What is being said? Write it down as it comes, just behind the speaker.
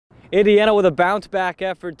Indiana with a bounce-back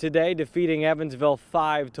effort today, defeating Evansville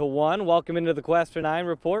 5-1. Welcome into the Quest for 9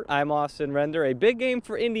 report. I'm Austin Render. A big game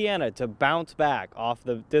for Indiana to bounce back off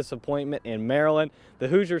the disappointment in Maryland. The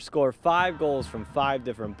Hoosiers score 5 goals from 5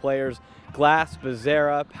 different players. Glass,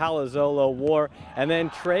 Becerra, Palazzolo, War, and then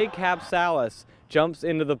Trey Capsalis jumps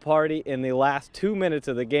into the party in the last 2 minutes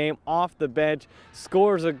of the game off the bench,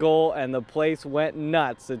 scores a goal, and the place went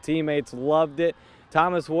nuts. The teammates loved it.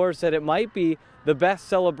 Thomas Ward said it might be the best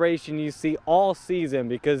celebration you see all season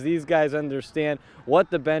because these guys understand what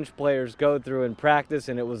the bench players go through in practice,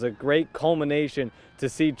 and it was a great culmination to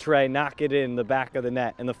see Trey knock it in the back of the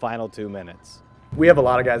net in the final 2 minutes. We have a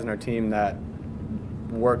lot of guys on our team that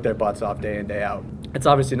work their butts off day in, day out. It's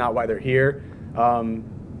obviously not why they're here.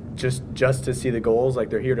 Just to see the goals, like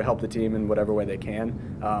they're here to help the team in whatever way they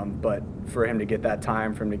can. But for him to get that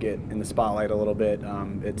time, for him to get in the spotlight a little bit,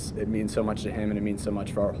 it means so much to him and it means so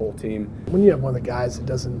much for our whole team. When you have one of the guys that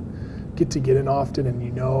doesn't get to get in often and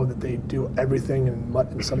you know that they do everything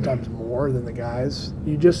and sometimes more than the guys,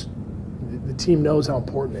 the team knows how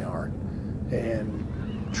important they are.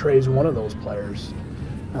 And Trey's one of those players.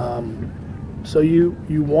 So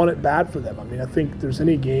you want it bad for them. I mean, I think there's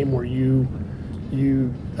any game where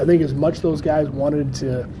I think as much those guys wanted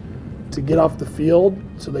to get off the field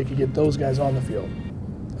so they could get those guys on the field.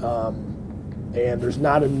 And there's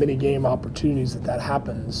not as many game opportunities that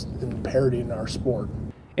happens in parity in our sport.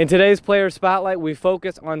 In today's Player Spotlight, we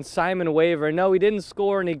focus on Simon Waver. No, he didn't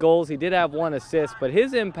score any goals. He did have 1 assist, but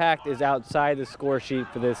his impact is outside the score sheet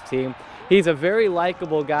for this team. He's a very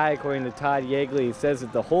likable guy, according to Todd Yeagley. He says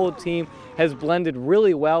that the whole team has blended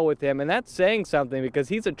really well with him, and that's saying something because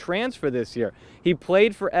he's a transfer this year. He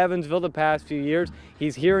played for Evansville the past few years.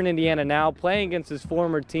 He's here in Indiana now, playing against his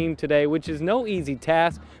former team today, which is no easy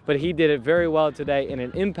task, but he did it very well today in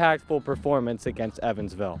an impactful performance against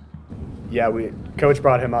Evansville. Yeah, Coach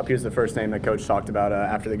brought him up. He was the first name that Coach talked about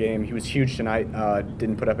after the game. He was huge tonight.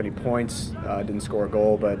 Didn't put up any points, didn't score a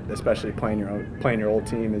goal, but especially playing your old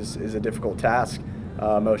team is a difficult task.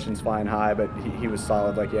 Emotions flying high, but he was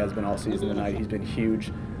solid like he has been all season tonight. He's been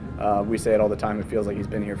huge. We say it all the time. It feels like he's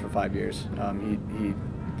been here for 5 years. He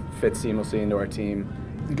fits seamlessly into our team.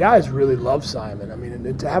 The guys really love Simon. I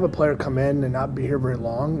mean, to have a player come in and not be here very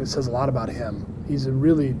long, it says a lot about him. He's a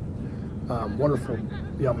really wonderful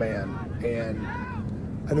young man. And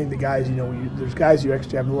I think the guys, there's guys you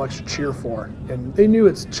actually have a little extra cheer for. And they knew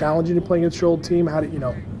it's challenging to play against your old team.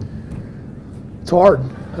 It's hard.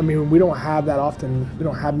 I mean, we don't have that often. We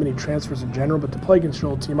don't have many transfers in general, but to play against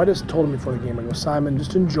your old team, I just told him before the game, I go, Simon,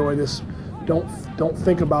 just enjoy this. Don't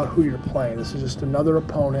think about who you're playing. This is just another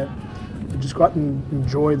opponent. Just go out and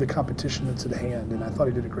enjoy the competition that's at hand. And I thought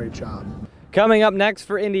he did a great job. Coming up next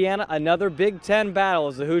for Indiana, another Big Ten battle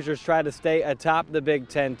as the Hoosiers try to stay atop the Big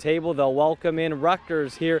Ten table. They'll welcome in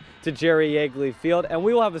Rutgers here to Jerry Yeagley Field, and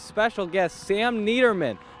we will have a special guest, Sam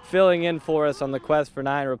Niederman, filling in for us on the Quest for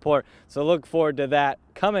 9 report. So look forward to that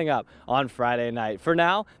coming up on Friday night. For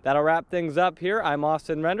now, that'll wrap things up here. I'm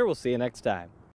Austin Render. We'll see you next time.